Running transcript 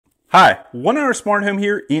Hi, One Hour Smart Home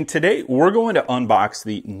here, and today we're going to unbox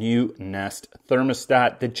the new Nest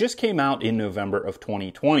Thermostat that just came out in November of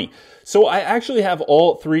 2020. So I actually have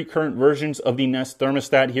all three current versions of the Nest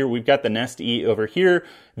Thermostat here. We've got the Nest E over here,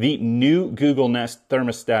 the new Google Nest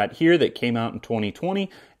Thermostat here that came out in 2020,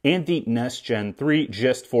 and the Nest Gen 3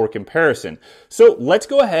 just for comparison. So let's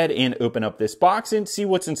go ahead and open up this box and see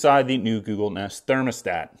what's inside the new Google Nest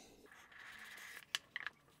Thermostat.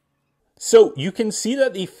 So you can see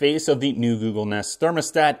that the face of the new Google Nest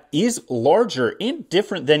Thermostat is larger and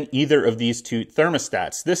different than either of these two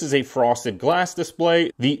thermostats. This is a frosted glass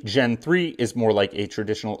display. The Gen 3 is more like a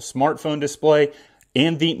traditional smartphone display.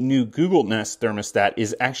 And the new Google Nest Thermostat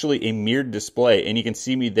is actually a mirrored display. And you can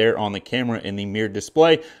see me there on the camera in the mirrored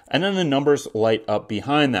display. And then the numbers light up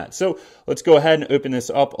behind that. So let's go ahead and open this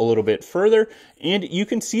up a little bit further. And you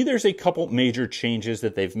can see there's a couple major changes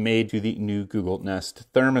that they've made to the new Google Nest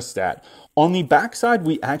Thermostat. On the back side,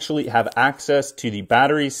 we actually have access to the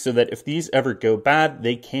batteries so that if these ever go bad,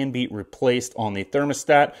 they can be replaced on the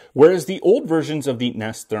thermostat. Whereas the old versions of the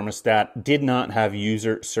Nest Thermostat did not have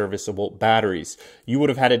user serviceable batteries. You would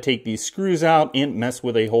have had to take these screws out and mess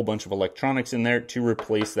with a whole bunch of electronics in there to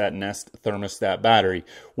replace that Nest Thermostat battery,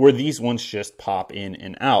 where these ones just pop in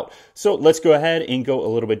and out. So let's go ahead and go a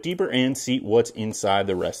little bit deeper and see what's inside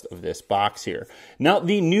the rest of this box here. Now,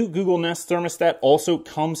 the new Google Nest Thermostat also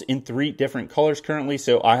comes in three different colors currently.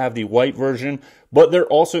 So I have the white version, but there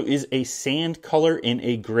also is a sand color and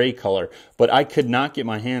a gray color, but I could not get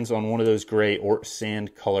my hands on one of those gray or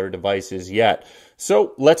sand color devices yet.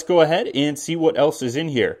 So let's go ahead and see what else is in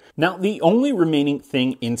here. Now, the only remaining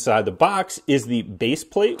thing inside the box is the base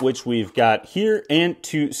plate, which we've got here, and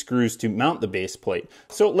two screws to mount the base plate.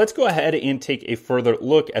 So let's go ahead and take a further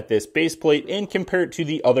look at this base plate and compare it to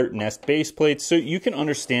the other Nest base plates so you can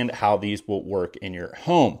understand how these will work in your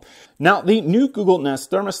home. Now, the new Google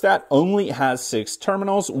Nest Thermostat only has 6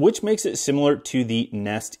 terminals, which makes it similar to the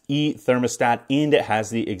Nest E thermostat, and it has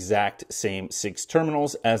the exact same 6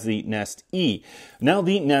 terminals as the Nest E. Now,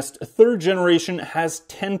 the Nest 3rd generation has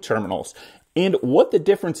 10 terminals, and what the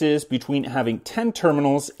difference is between having 10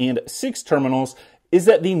 terminals and 6 terminals is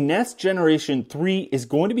that the Nest Generation 3 is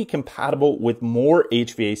going to be compatible with more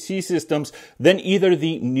HVAC systems than either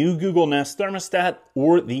the new Google Nest Thermostat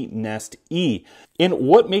or the Nest E. And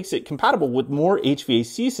what makes it compatible with more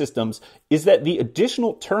HVAC systems is that the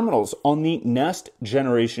additional terminals on the Nest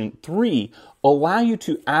Generation 3 allow you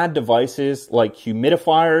to add devices like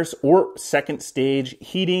humidifiers or second stage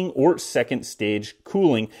heating or second stage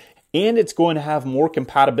cooling. And it's going to have more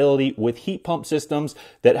compatibility with heat pump systems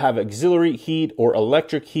that have auxiliary heat or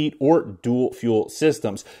electric heat or dual fuel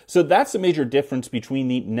systems. So that's the major difference between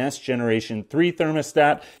the Nest Generation 3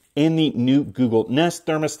 thermostat and the new Google Nest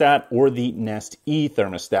Thermostat or the Nest E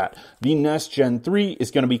thermostat. The Nest Gen 3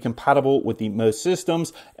 is going to be compatible with the most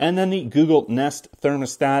systems, and then the Google Nest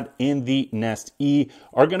Thermostat and the Nest E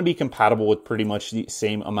are going to be compatible with pretty much the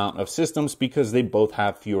same amount of systems because they both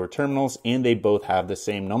have fewer terminals and they both have the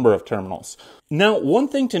same number of terminals. Now, one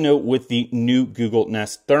thing to note with the new Google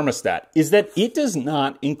Nest Thermostat is that it does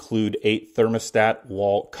not include a thermostat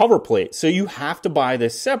wall cover plate. So you have to buy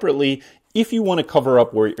this separately if you want to cover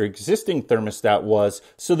up where your existing thermostat was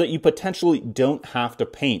so that you potentially don't have to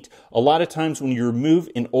paint. A lot of times when you remove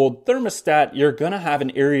an old thermostat, you're going to have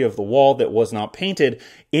an area of the wall that was not painted.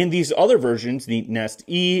 And these other versions, the Nest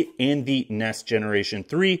E and the Nest Generation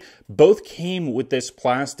 3, both came with this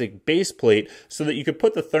plastic base plate so that you could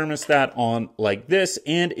put the thermostat on like this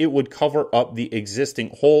and it would cover up the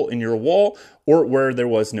existing hole in your wall or where there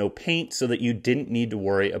was no paint so that you didn't need to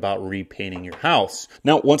worry about repainting your house.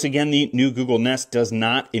 Now, once again, the new Google Nest does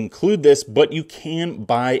not include this, but you can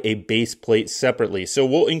buy a base plate separately. So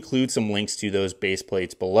we'll include some links to those base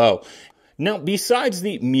plates below. Now, besides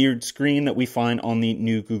the mirrored screen that we find on the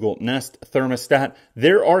new Google Nest Thermostat,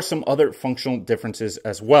 there are some other functional differences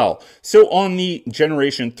as well. So on the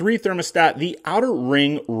Generation 3 thermostat, the outer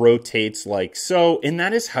ring rotates like so, and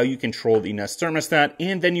that is how you control the Nest Thermostat,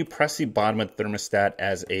 and then you press the bottom of the thermostat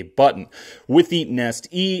as a button. With the Nest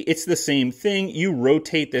E, it's the same thing. You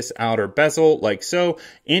rotate this outer bezel like so,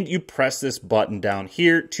 and you press this button down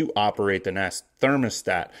here to operate the Nest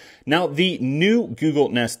Thermostat. Now, the new Google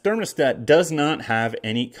Nest Thermostat does not have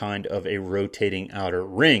any kind of a rotating outer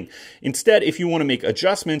ring. Instead, if you want to make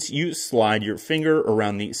adjustments, you slide your finger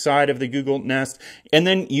around the side of the Google Nest, and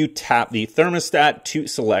then you tap the thermostat to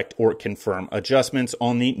select or confirm adjustments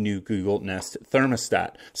on the new Google Nest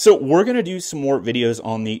Thermostat. So we're going to do some more videos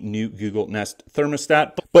on the new Google Nest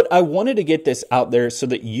Thermostat, but I wanted to get this out there so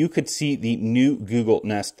that you could see the new Google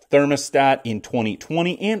Nest Thermostat in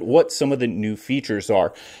 2020 and what some of the new features features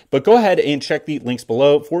are. But go ahead and check the links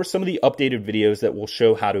below for some of the updated videos that will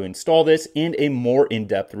show how to install this and a more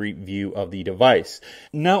in-depth review of the device.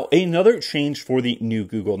 Now, another change for the new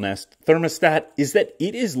Google Nest Thermostat is that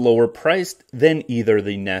it is lower priced than either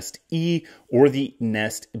the Nest E or the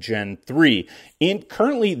Nest Gen 3. And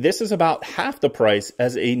currently, this is about half the price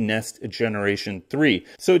as a Nest Generation 3.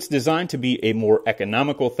 So it's designed to be a more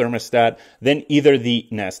economical thermostat than either the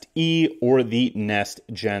Nest E or the Nest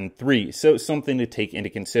Gen 3. So something to take into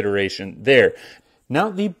consideration there. Now,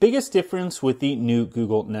 the biggest difference with the new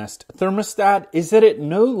Google Nest Thermostat is that it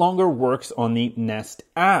no longer works on the Nest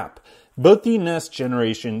app. Both the Nest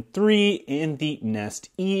Generation 3 and the Nest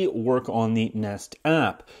E work on the Nest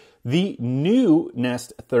app. The new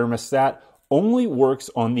Nest Thermostat only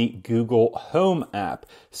works on the Google Home app,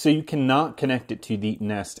 so you cannot connect it to the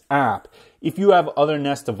Nest app. If you have other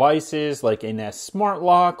Nest devices like a Nest Smart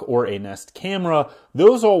Lock or a Nest camera,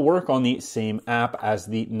 those all work on the same app as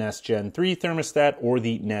the Nest Gen 3 thermostat or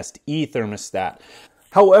the Nest E thermostat.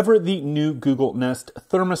 However, the new Google Nest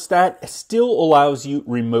Thermostat still allows you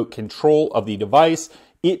remote control of the device.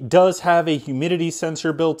 It does have a humidity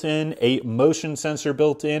sensor built in, a motion sensor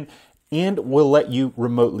built in, and will let you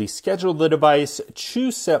remotely schedule the device,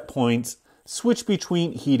 choose set points, switch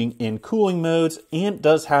between heating and cooling modes, and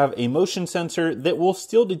does have a motion sensor that will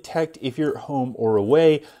still detect if you're home or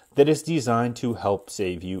away, that is designed to help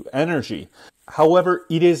save you energy. However,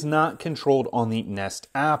 it is not controlled on the Nest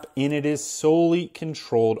app, and it is solely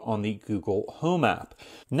controlled on the Google Home app.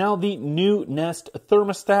 Now, the new Nest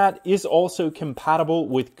Thermostat is also compatible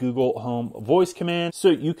with Google Home voice command, so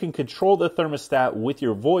you can control the thermostat with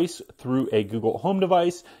your voice through a Google Home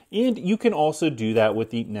device, and you can also do that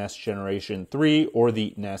with the Nest Generation 3 or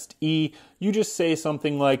the Nest E. You just say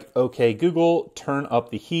something like, "Okay, Google, turn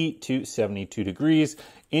up the heat to 72 degrees,"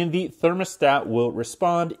 and the thermostat will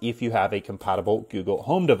respond if you have a compatible Google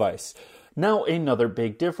Home device. Now, another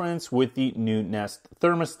big difference with the new Nest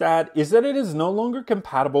Thermostat is that it is no longer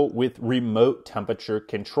compatible with remote temperature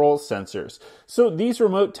control sensors. So these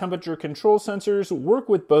remote temperature control sensors work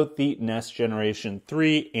with both the Nest Generation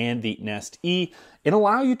 3 and the Nest E and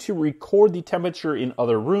allow you to record the temperature in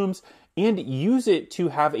other rooms and use it to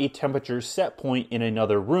have a temperature set point in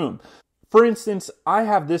another room. For instance, I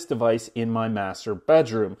have this device in my master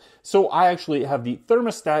bedroom. So I actually have the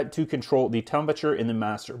thermostat to control the temperature in the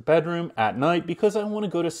master bedroom at night because I want to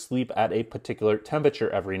go to sleep at a particular temperature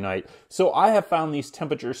every night. So I have found these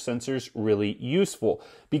temperature sensors really useful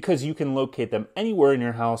because you can locate them anywhere in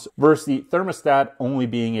your house versus the thermostat only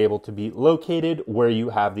being able to be located where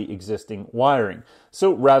you have the existing wiring.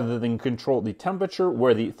 So rather than control the temperature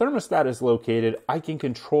where the thermostat is located, I can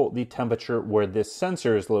control the temperature where this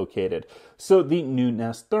sensor is located. So the new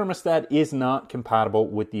Nest Thermostat is not compatible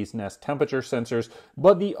with these Nest temperature sensors,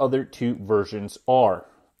 but the other two versions are.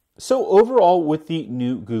 So overall, with the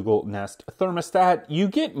new Google Nest Thermostat, you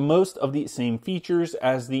get most of the same features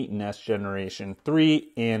as the Nest Generation 3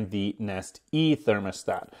 and the Nest E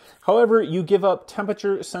thermostat. However, you give up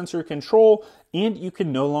temperature sensor control, and you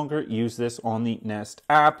can no longer use this on the Nest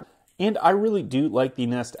app. And I really do like the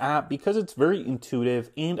Nest app because it's very intuitive,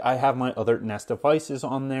 and I have my other Nest devices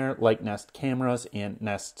on there like Nest cameras and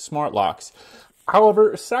Nest Smart Locks.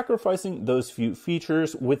 However, sacrificing those few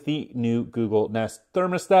features with the new Google Nest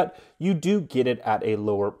Thermostat, you do get it at a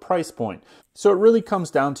lower price point. So it really comes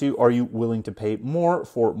down to, are you willing to pay more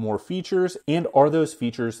for more features, and are those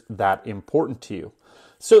features that important to you?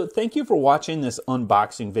 So thank you for watching this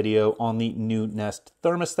unboxing video on the new Nest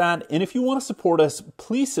Thermostat. And if you want to support us,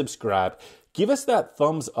 please subscribe, give us that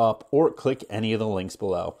thumbs up, or click any of the links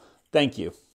below. Thank you.